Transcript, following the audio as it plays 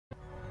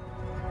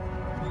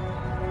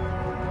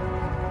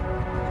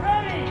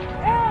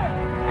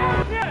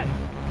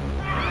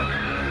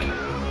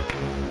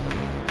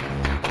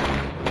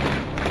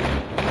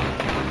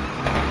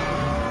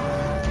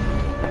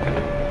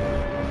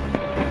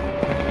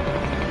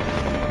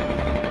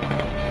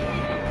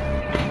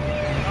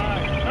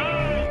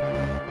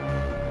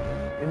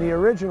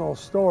original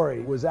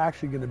story was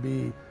actually going to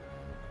be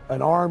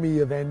an army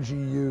of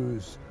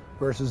NGUs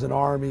versus an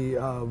army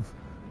of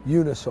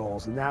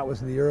UniSols, and that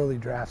was in the early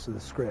drafts of the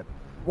script.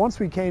 Once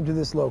we came to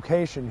this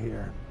location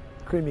here,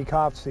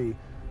 Krimikovtsi,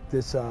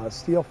 this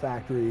steel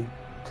factory,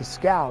 to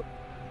scout,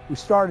 we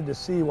started to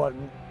see what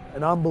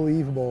an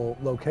unbelievable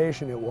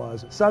location it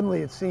was.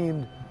 Suddenly it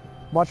seemed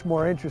much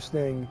more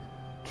interesting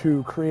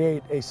to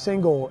create a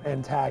single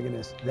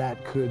antagonist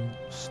that could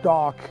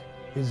stalk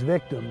his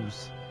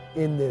victims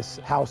in this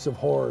house of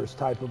horrors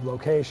type of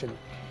location.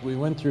 We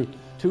went through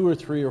 2 or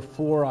 3 or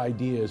 4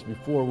 ideas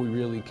before we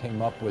really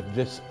came up with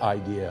this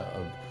idea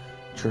of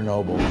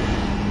Chernobyl.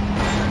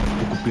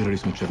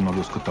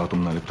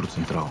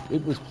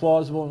 It was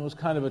plausible and was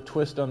kind of a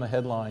twist on the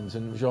headlines,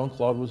 and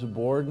Jean-Claude was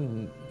aboard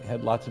and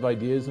had lots of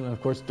ideas, and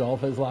of course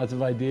Dolph has lots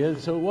of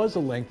ideas, so it was a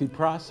lengthy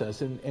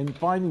process, and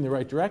finding the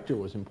right director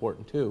was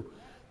important too.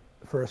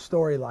 For a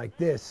story like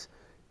this,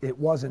 it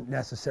wasn't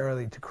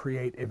necessarily to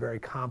create a very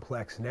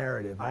complex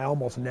narrative. I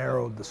almost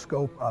narrowed the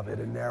scope of it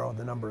and narrowed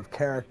the number of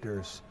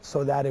characters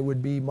so that it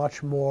would be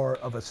much more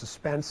of a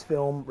suspense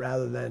film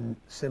rather than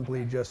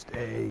simply just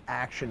an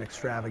action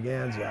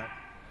extravaganza.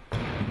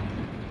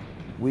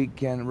 We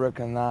can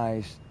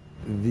recognize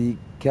the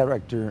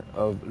character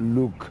of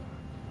Luc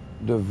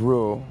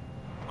Devreau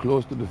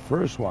close to the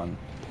first one,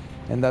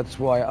 and that's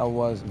why I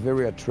was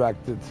very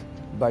attracted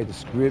by the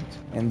script,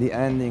 and the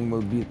ending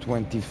will be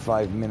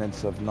 25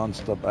 minutes of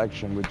non-stop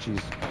action, which is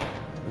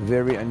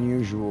very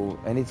unusual,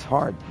 and it's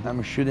hard.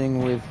 I'm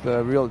shooting with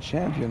real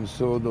champions,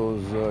 so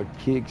those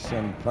kicks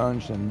and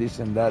punch and this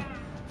and that,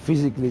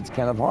 physically it's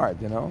kind of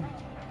hard, you know?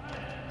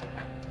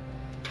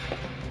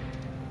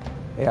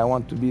 Yeah, I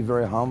want to be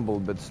very humble,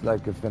 but it's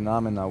like a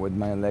phenomenon with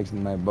my legs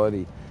and my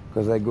body,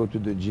 because I go to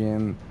the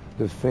gym,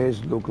 the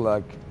face look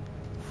like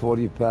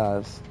 40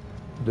 past,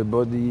 the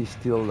body is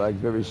still like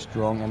very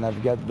strong, and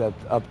I've got that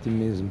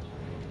optimism.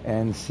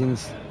 And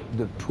since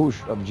the push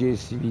of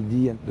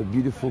JCVD and the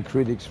beautiful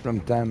critics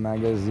from Time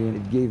magazine,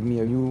 it gave me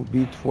a new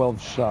B12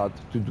 shot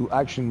to do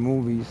action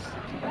movies.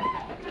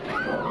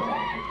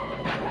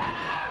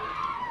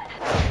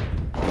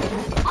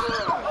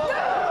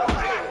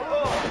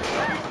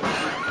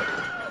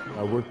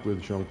 I worked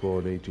with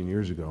Jean-Claude 18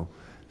 years ago.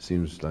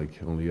 Seems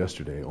like only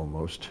yesterday,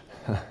 almost.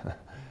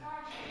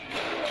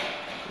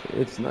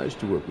 It's nice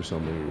to work with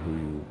somebody who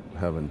you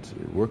haven't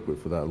worked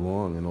with for that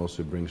long, and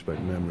also brings back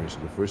memories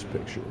of the first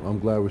picture. I'm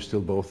glad we're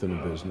still both in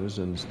the business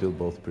and still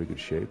both in pretty good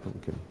shape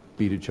and can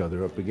beat each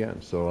other up again.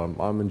 So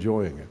I'm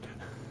enjoying it.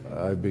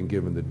 I've been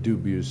given the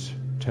dubious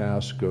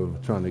task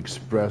of trying to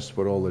express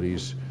what all of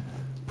these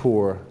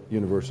poor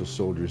Universal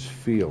soldiers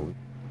feel.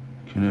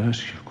 Can I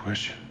ask you a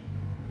question?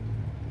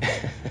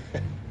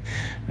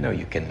 No,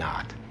 you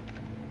cannot.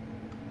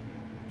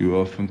 You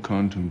often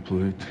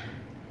contemplate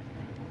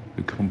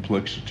the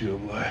complexity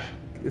of life.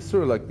 It's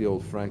sort of like the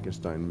old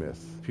Frankenstein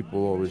myth.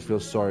 People always feel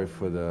sorry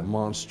for the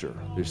monster.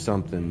 There's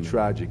something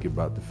tragic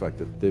about the fact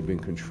that they've been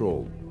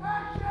controlled.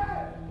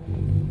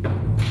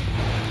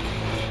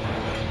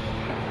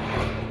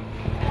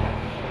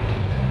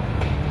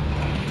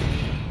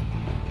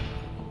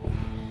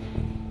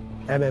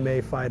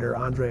 MMA fighter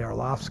Andrei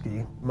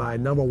Arlovski, my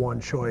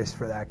 #1 choice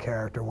for that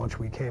character once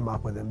we came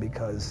up with him,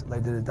 because I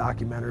did a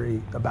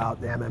documentary about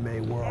the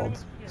MMA world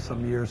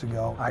some years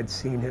ago. I'd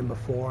seen him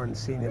before and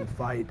seen him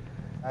fight.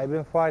 I've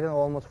been fighting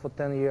almost for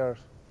 10 years.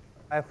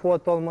 I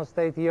fought almost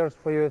 8 years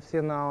for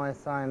UFC. Now I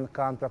signed a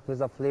contract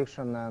with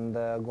Affliction and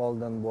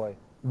Golden Boy.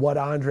 What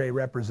Andrei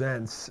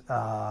represents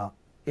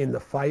in the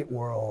fight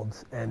world,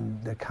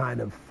 and the kind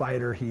of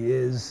fighter he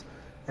is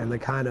and the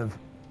kind of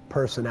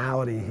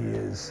personality he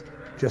is,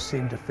 just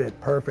seemed to fit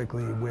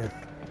perfectly with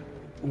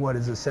what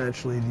is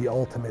essentially the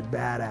ultimate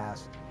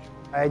badass.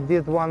 I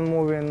did one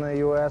movie in the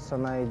US,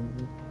 and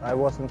I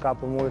was in a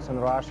couple movies in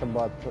Russia,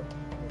 but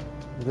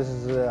this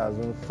is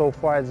so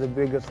far it's the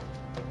biggest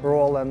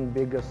role and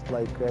biggest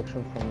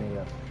action for me.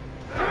 Yes.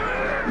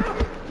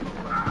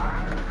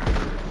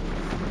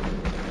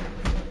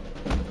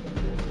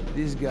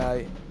 This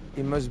guy,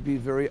 he must be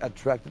very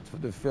attracted for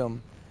the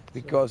film,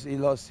 because he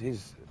lost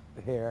his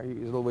hair.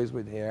 He's always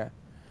with hair.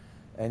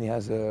 And he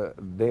has a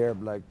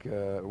beard like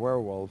a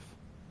werewolf.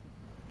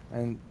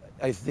 And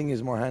I think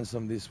he's more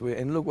handsome this way.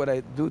 And look what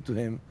I do to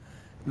him.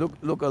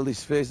 Look at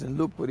his face, and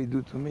look what he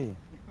do to me.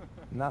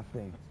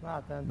 Nothing.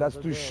 That's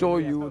to show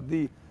you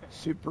the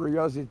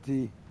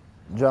superiority.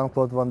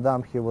 Jean-Claude Van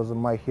Damme, he was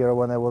my hero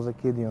when I was a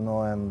kid, you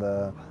know,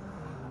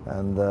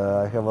 and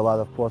I have a lot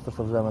of posters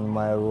of them in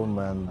my room,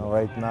 and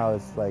right now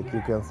it's like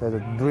you can say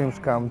that dreams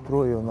come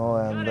true, you know,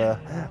 and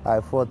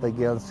I fought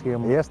against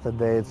him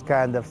yesterday. It's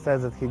kind of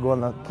sad that he's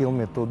gonna kill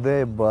me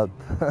today, but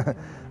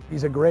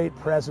he's a great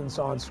presence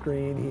on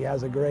screen. He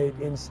has a great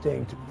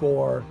instinct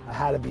for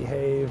how to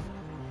behave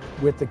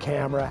with the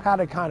camera, how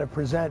to kind of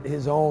present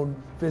his own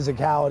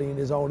physicality and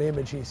his own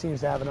image. He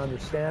seems to have an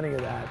understanding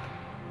of that.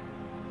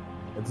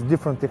 It's a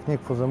different technique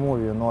for the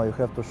movie, you know. You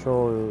have to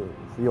show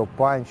your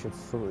punch. It's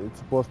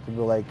supposed to be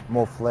like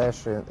more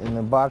flash. In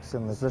the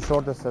boxing, it's the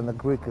shortest and the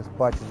quickest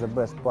punch is the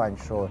best punch.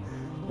 So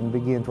In the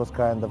beginning it was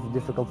kind of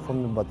difficult for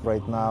me, but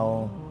right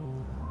now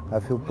I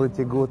feel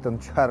pretty good,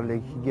 and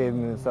Charlie, he gave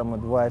me some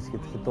advice. He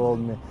told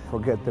me,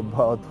 forget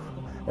about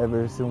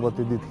everything what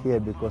you did here,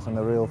 because in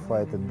a real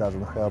fight it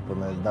doesn't help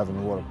and it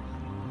doesn't work.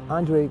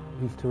 Andrei,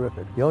 he's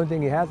terrific. The only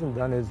thing he hasn't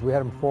done is we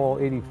had him fall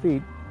 80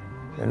 feet,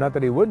 and not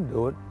that he wouldn't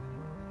do it,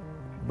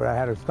 but I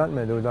had a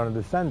stuntman do it on a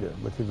descender,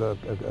 which is a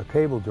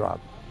cable drop.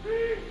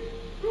 3,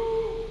 2,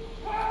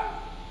 1,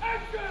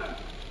 action!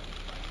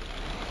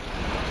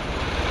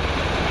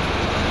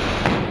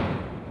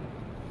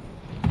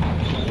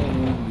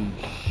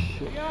 Holy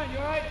shit. Leon, you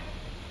all right?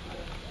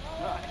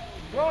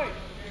 Right.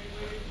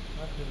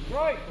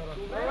 Right.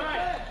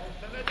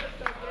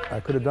 I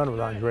could have done it with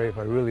Andrei if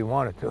I really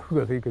wanted to,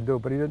 because he could do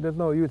it, but there's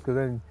no use, because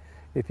then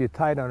if you're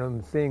tight on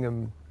him, seeing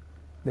him,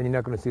 then you're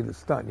not going to see the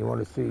stunt. You want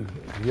to see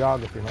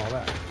geography and all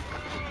that.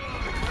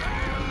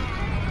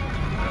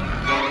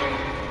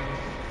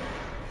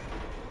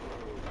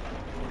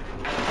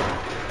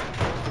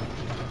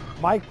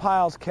 Mike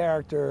Pyle's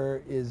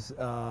character is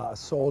a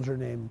soldier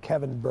named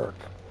Kevin Burke.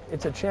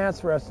 It's a chance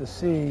for us to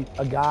see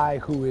a guy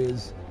who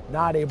is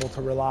not able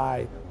to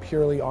rely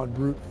purely on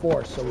brute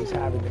force, so he's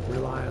having to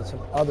rely on some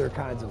other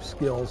kinds of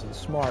skills and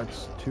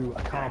smarts to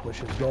accomplish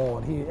his goal,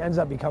 and he ends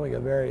up becoming a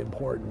very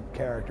important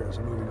character as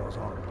the movie goes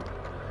on.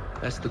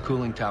 That's the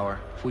cooling tower.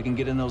 If we can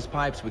get in those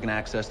pipes, we can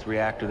access the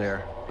reactor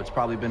there. It's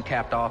probably been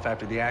capped off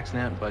after the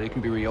accident, but it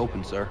can be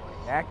reopened, sir.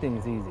 Acting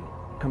is easy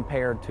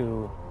compared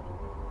to,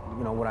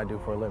 you know, what I do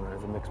for a living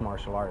as a mixed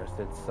martial artist.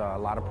 It's a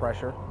lot of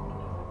pressure,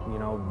 you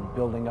know,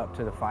 building up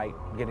to the fight,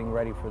 getting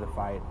ready for the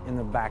fight. In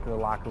the back of the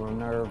locker room,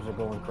 nerves are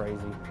going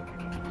crazy.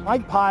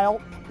 Mike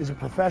Pyle is a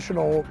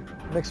professional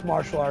mixed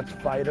martial arts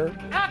fighter.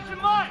 Action,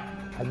 Mike!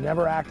 Had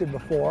never acted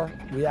before.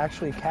 We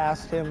actually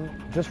cast him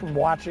just from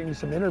watching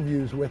some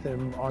interviews with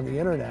him on the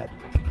internet.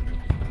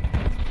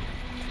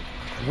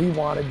 We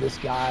wanted this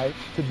guy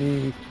to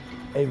be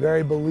a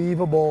very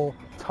believable,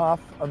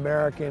 tough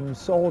American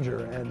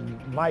soldier, and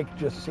Mike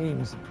just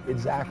seems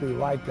exactly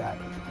like that.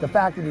 The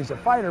fact that he's a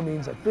fighter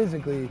means that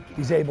physically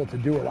he's able to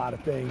do a lot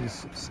of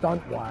things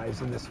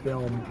stunt-wise in this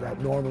film that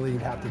normally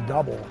you'd have to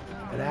double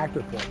an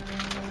actor for.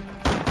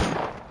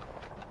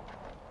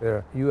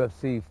 They're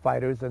UFC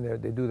fighters,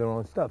 and they do their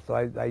own stuff, so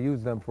I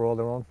use them for all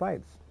their own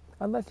fights.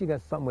 Unless you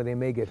got something where they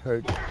may get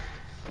hurt.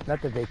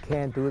 Not that they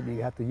can't do it, but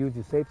you have to use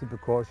your safety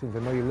precautions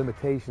and know your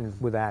limitations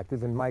with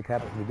actors, and Mike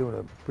happens to be doing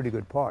a pretty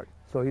good part.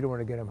 So you don't want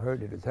to get him hurt,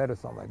 hit his head or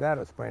something like that,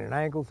 or sprain an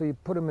ankle, so you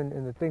put him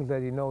in the things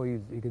that you know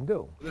he can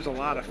do. There's a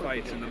lot of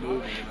fights in the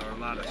movie, you know, a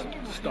lot of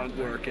stunt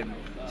work, and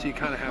so you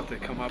kind of have to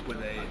come up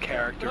with a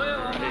character or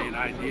an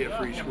idea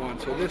for each one.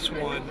 So this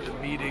one, the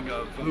meeting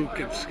of Luke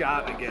and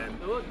Scott again,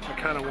 I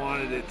kind of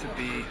wanted it to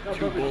be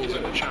two bulls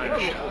in a china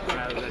shop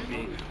rather than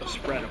be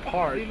spread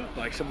apart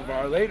like some of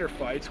our later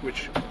fights,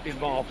 which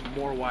involve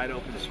more wide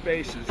open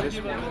spaces. This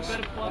one is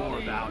more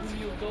about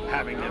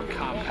having them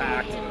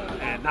compact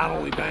and not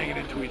only banging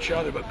into each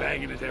other, but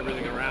banging into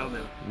everything around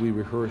them. We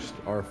rehearsed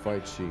our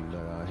fight scene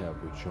that I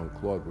have with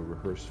Jean-Claude. We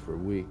rehearsed for a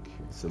week.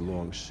 It's a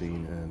long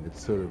scene, and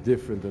it's sort of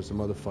different than some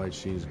other fight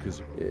scenes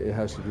because it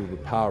has to do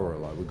with power a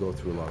lot. We go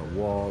through a lot of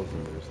walls,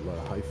 and there's a lot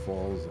of high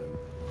falls, and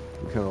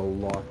we're kind of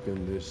locked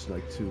in this,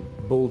 like two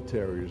bull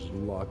terriers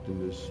locked in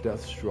this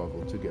death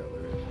struggle together.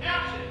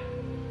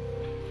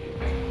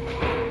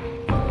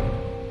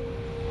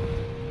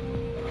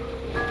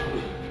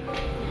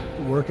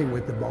 Working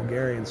with the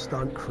Bulgarian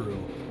stunt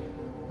crew,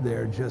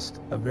 they're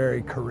just a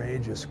very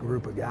courageous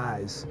group of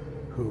guys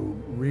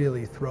who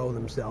really throw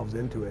themselves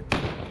into it.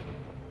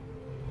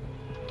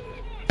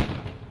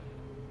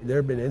 There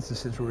have been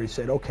instances where he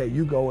said, okay,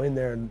 you go in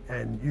there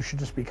and you should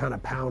just be kind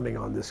of pounding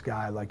on this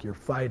guy like you're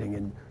fighting,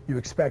 and you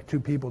expect two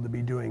people to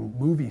be doing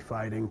movie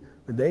fighting,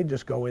 but they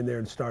just go in there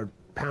and start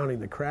pounding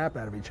the crap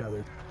out of each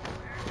other.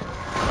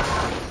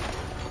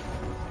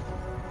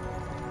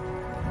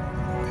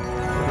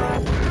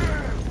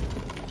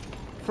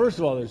 First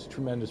of all, there's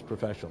tremendous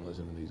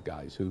professionalism in these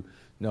guys who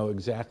know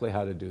exactly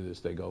how to do this.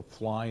 They go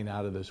flying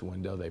out of this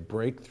window. They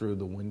break through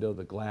the window,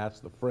 the glass,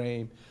 the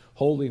frame,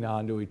 holding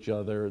on to each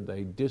other.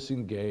 They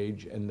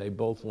disengage, and they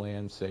both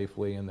land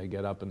safely, and they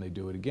get up and they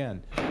do it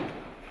again.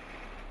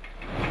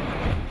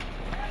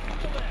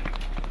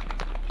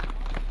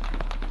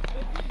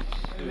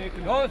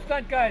 All the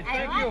stunt guys,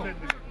 thank you.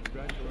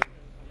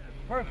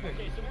 Perfect.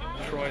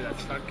 Troy, that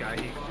stunt guy,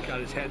 he got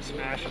his head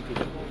smashed into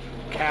the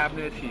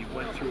cabinet. He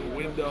went through a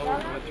window,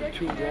 went through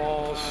two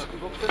walls,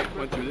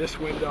 went through this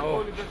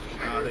window.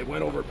 They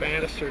went over a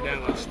banister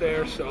down on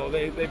stairs, so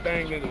they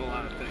banged into a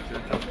lot of things.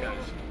 They're tough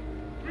guys.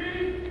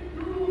 3,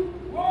 2,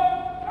 1,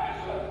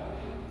 action!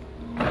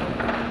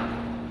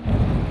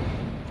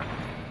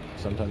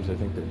 Sometimes I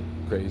think they're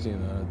crazy,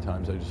 and then other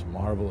times I just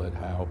marvel at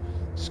how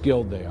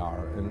skilled they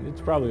are. And it's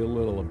probably a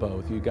little of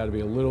both. You've got to be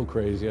a little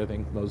crazy, I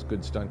think most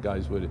good stunt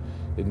guys would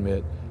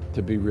admit,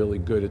 to be really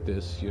good at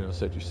this. You know,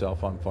 set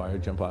yourself on fire,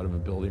 jump out of a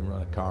building,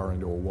 run a car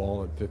into a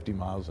wall at 50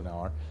 miles an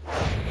hour.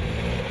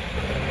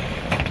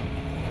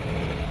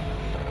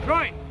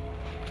 Troy!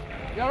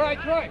 You all right,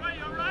 Troy?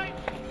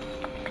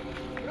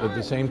 But at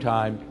the same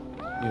time,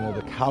 You know,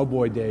 the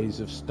cowboy days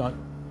of stunt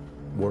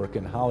work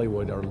in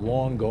Hollywood are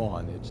long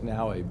gone. It's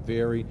now a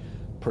very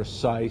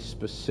precise,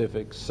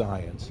 specific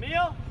science.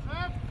 Emil,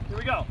 here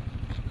we go.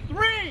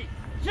 3,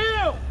 2,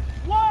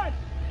 1,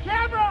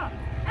 camera,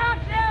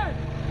 action!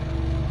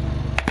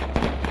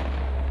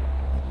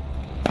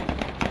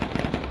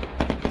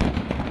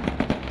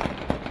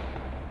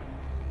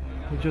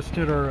 We just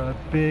did our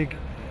big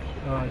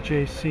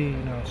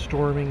JC,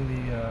 storming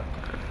the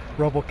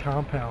rebel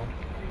compound.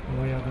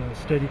 And we have a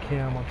steady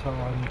cam on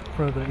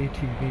front of the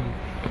ATV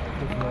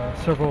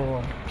with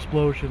several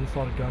explosions, a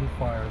lot of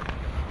gunfire.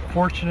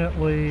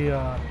 Fortunately,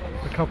 a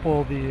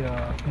couple of the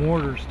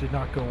mortars did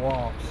not go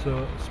off,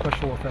 so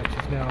special effects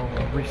is now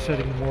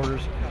resetting the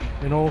mortars.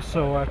 And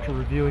also, after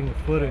reviewing the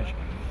footage,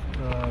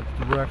 the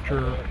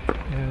director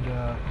and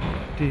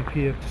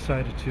DP have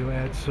decided to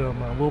add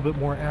some a little bit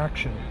more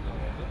action.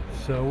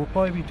 So we'll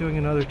probably be doing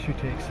another 2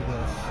 takes of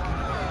this.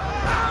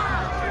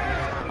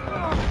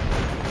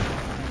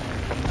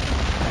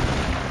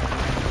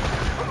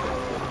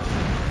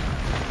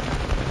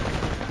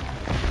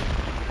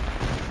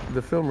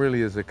 The film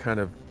really is a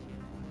kind of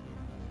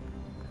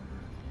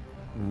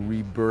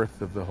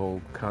rebirth of the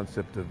whole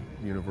concept of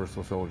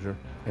universal soldier.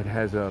 It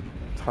has a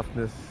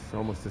toughness,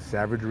 almost a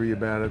savagery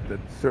about it that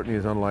certainly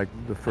is unlike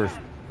the first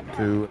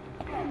 2.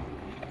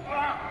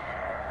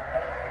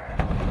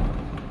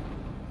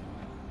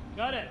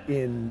 Got it.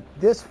 In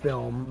this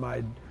film,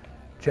 my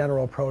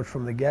general approach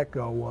from the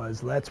get-go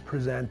was, let's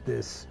present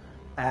this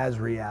as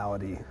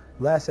reality,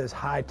 less as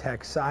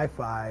high-tech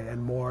sci-fi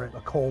and more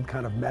a cold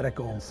kind of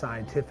medical and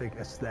scientific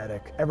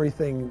aesthetic.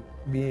 Everything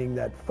being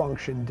that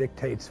function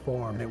dictates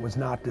form. It was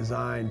not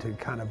designed to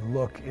kind of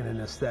look in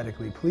an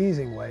aesthetically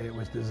pleasing way. It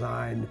was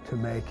designed to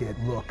make it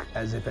look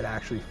as if it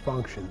actually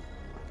functioned.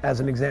 As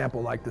an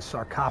example, like the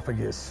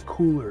sarcophagus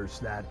coolers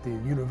that the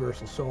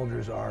Universal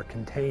Soldiers are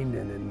contained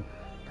in and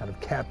kind of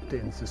kept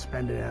in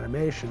suspended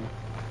animation.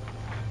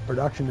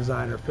 Production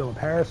designer Philip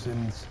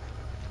Harrison's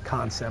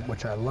concept,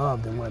 which I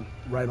loved and went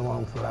right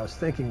along with what I was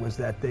thinking, was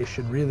that they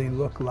should really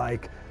look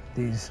like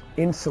these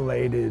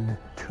insulated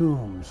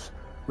tombs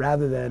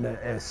rather than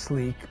a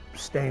sleek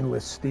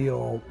stainless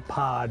steel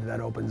pod that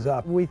opens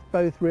up. We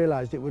both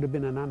realized it would have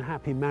been an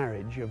unhappy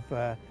marriage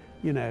of,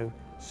 you know,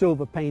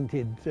 silver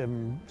painted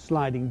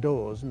sliding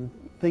doors and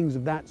things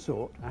of that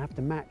sort. I have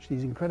to match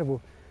these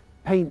incredible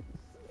paint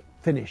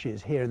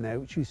finishes here and there,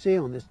 which you see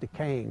on this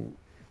decaying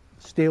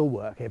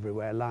steelwork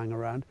everywhere lying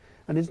around.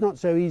 And it's not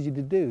so easy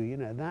to do, you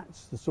know.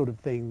 That's the sort of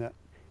thing that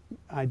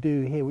I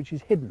do here, which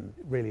is hidden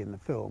really in the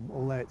film,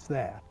 although it's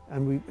there.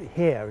 And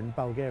here in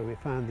Bulgaria, we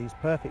found these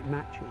perfect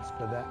matches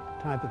for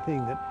that type of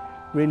thing,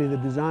 that really the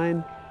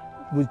design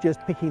was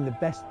just picking the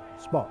best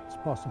spots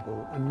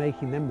possible and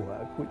making them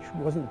work, which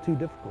wasn't too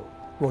difficult.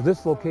 Well,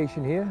 this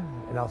location here,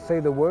 and I'll say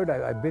the word,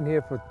 I've been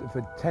here for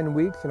 10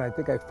 weeks, and I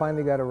think I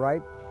finally got it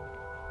right.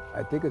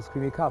 I think it's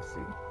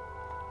Kremikopsi.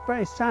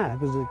 Very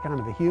sad. There's a kind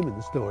of a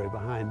human story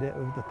behind it,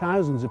 of the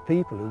thousands of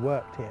people who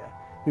worked here,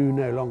 who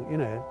no longer, you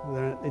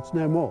know, it's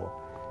no more.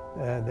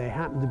 They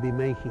happen to be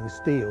making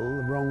steel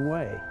the wrong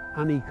way,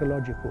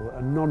 unecological,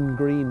 a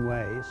non-green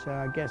way, so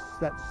I guess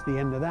that's the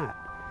end of that.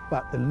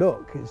 But the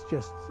look is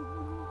just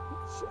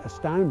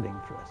astounding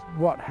for us.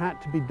 What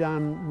had to be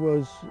done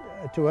was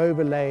to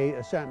overlay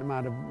a certain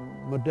amount of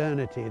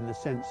modernity in the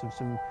sense of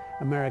some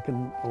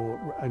American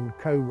and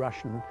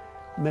co-Russian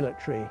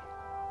military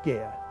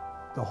gear.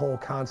 The whole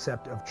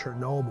concept of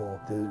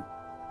Chernobyl, the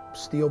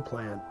steel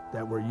plant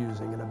that we're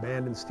using, an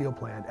abandoned steel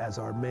plant as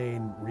our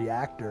main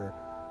reactor,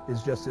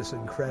 is just this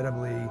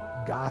incredibly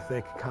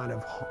gothic kind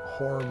of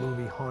horror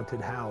movie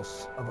haunted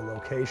house of a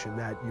location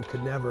that you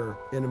could never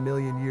in a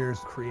million years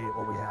create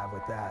what we have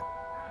with that.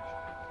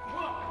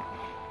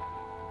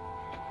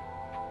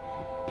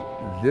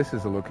 This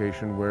is a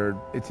location where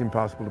it's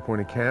impossible to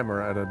point a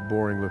camera at a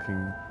boring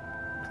looking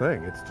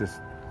thing. It's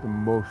just the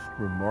most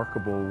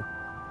remarkable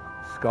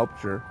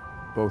sculpture,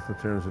 both in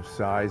terms of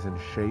size and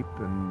shape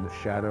and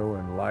shadow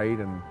and light,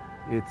 and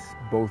it's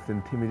both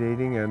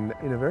intimidating and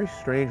in a very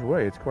strange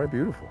way, it's quite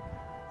beautiful.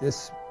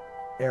 This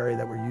area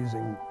that we're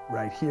using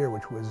right here,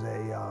 which was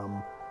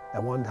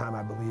at one time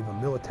I believe a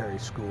military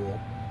school,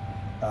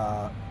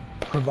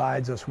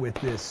 provides us with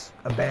this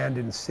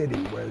abandoned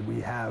city where we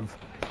have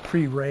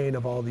free reign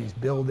of all these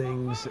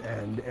buildings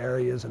and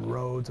areas and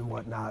roads and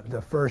whatnot.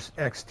 The first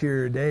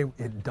exterior day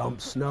it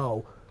dumped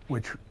snow,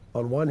 which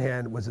on one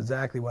hand was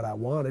exactly what I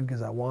wanted,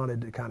 because I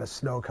wanted a kind of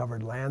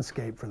snow-covered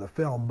landscape for the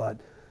film, but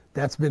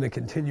that's been a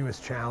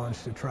continuous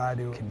challenge to try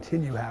to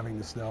continue having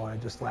the snow.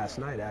 And just last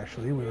night,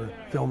 actually, we were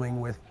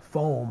filming with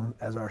foam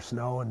as our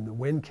snow, and the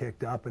wind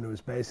kicked up, and it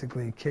was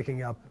basically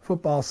kicking up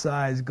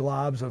football-sized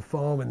globs of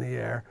foam in the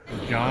air.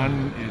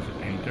 John is a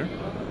painter.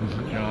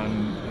 John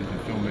is a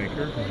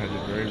filmmaker who has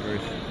a very, very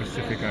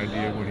specific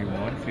idea of what he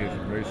wants. He has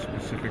a very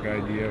specific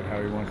idea of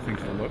how he wants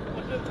things to look.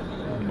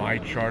 My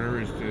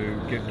charter is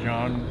to get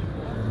John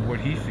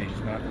what he sees,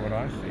 not what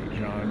I see.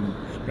 John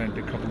spent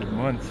a couple of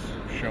months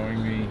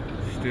showing me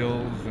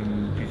stills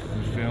and pieces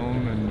of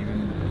film and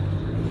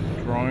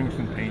even drawings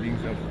and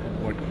paintings of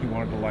what he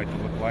wanted the light to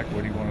look like,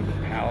 what he wanted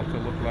the palette to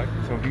look like.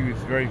 So he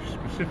was very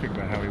specific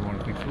about how he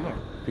wanted things to look.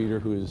 Peter,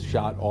 who has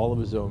shot all of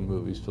his own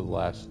movies for the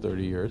last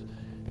 30 years,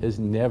 has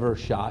never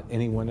shot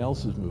anyone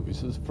else's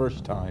movies. This is the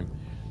first time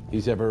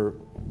he's ever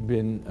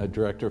been a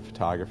director of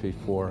photography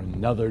for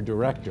another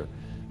director.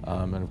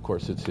 And of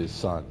course, it's his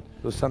son.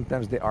 So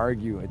sometimes they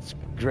argue. It's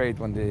great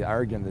when they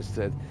argue and they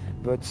said,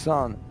 but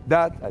son,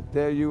 Dad, I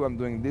tell you, I'm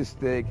doing this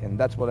take and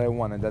that's what I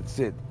want and that's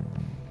it.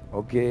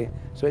 Okay?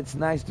 So it's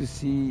nice to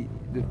see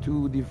the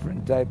two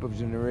different type of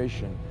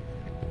generation.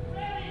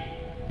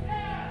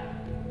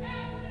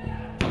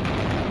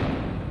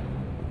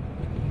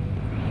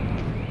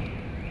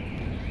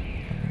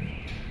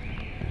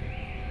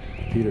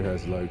 Peter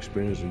has a lot of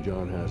experience and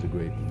John has a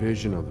great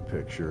vision of the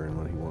picture and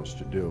what he wants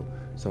to do,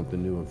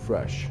 something new and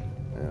fresh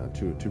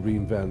to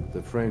reinvent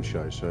the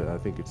franchise. So I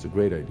think it's a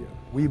great idea.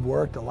 We've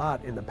worked a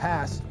lot in the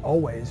past,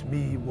 always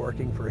me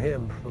working for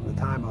him from the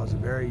time I was a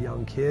very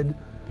young kid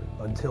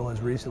until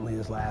as recently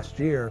as last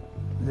year.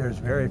 There's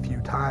very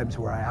few times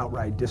where I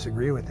outright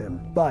disagree with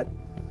him, but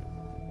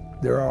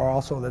there are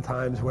also the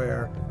times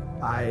where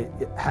I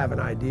have an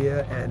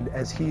idea and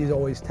as he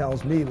always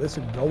tells me,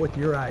 listen, go with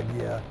your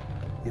idea.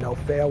 You know,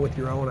 fail with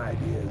your own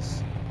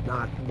ideas,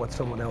 not what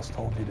someone else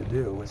told you to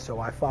do. And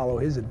so I follow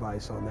his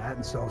advice on that.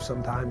 And so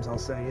sometimes I'll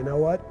say, you know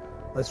what,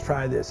 let's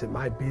try this. It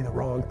might be the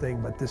wrong thing,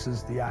 but this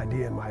is the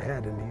idea in my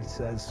head. And he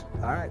says,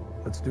 all right,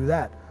 let's do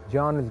that.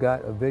 John has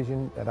got a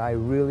vision that I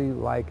really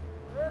like.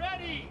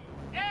 Ready,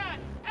 and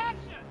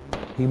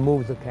action! He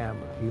moves the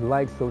camera. He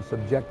likes those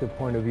subjective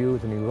point of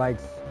views, and he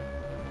likes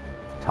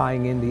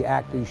tying in the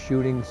actors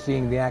shooting,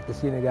 seeing the actor,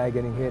 seeing the guy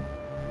getting hit.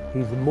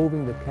 He's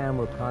moving the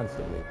camera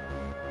constantly.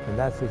 And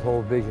that's his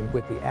whole vision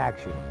with the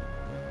action.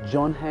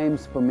 John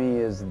Hyams for me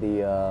is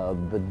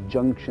the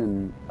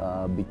junction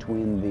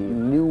between the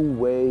new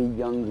way,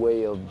 young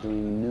way of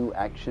doing new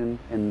action,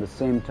 and at the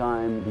same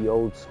time the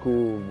old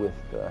school with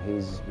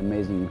his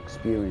amazing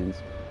experience.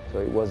 So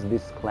it was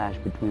this clash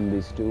between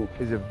these two.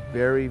 He's a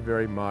very,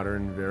 very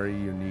modern, very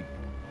unique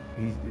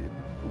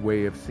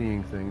way of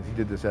seeing things. He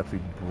did this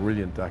absolutely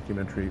brilliant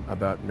documentary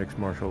about mixed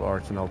martial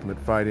arts and ultimate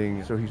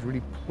fighting. So he's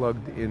really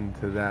plugged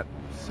into that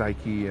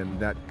psyche and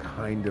that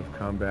kind of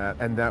combat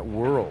and that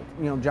world.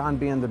 You know, John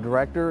being the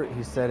director,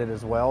 he said it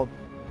as well.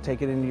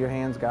 Take it into your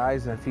hands,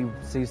 guys. And if he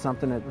sees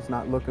something that's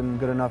not looking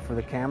good enough for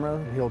the camera,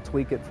 he'll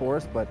tweak it for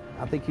us. But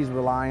I think he's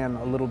relying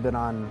a little bit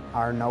on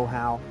our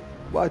know-how.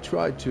 Well, I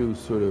try to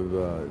sort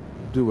of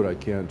do what I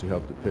can to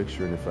help the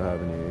picture, and if I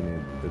have any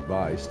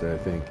advice that I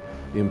think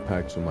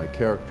impacts on my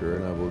character,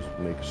 and I will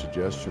make a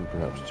suggestion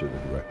perhaps to the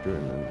director,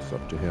 and then it's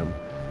up to him.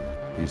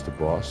 He's the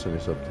boss, and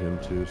it's up to him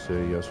to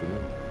say yes or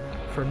no.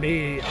 For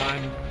me,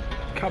 I'm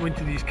coming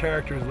to these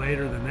characters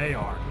later than they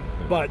are,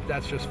 but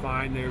that's just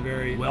fine. They're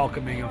very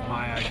welcoming of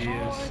my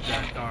ideas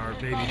that are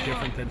maybe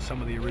different than some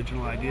of the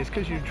original ideas,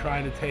 because you're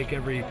trying to take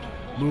every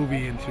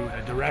movie into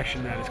a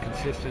direction that is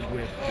consistent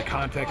with the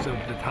context of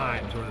the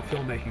times or the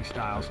filmmaking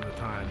styles of the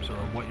times or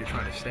what you're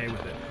trying to say with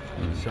it.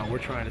 So we're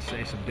trying to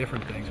say some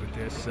different things with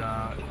this,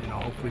 you know,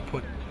 hopefully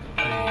put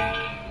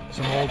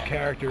some old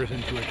characters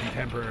into a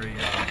contemporary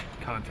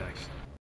context.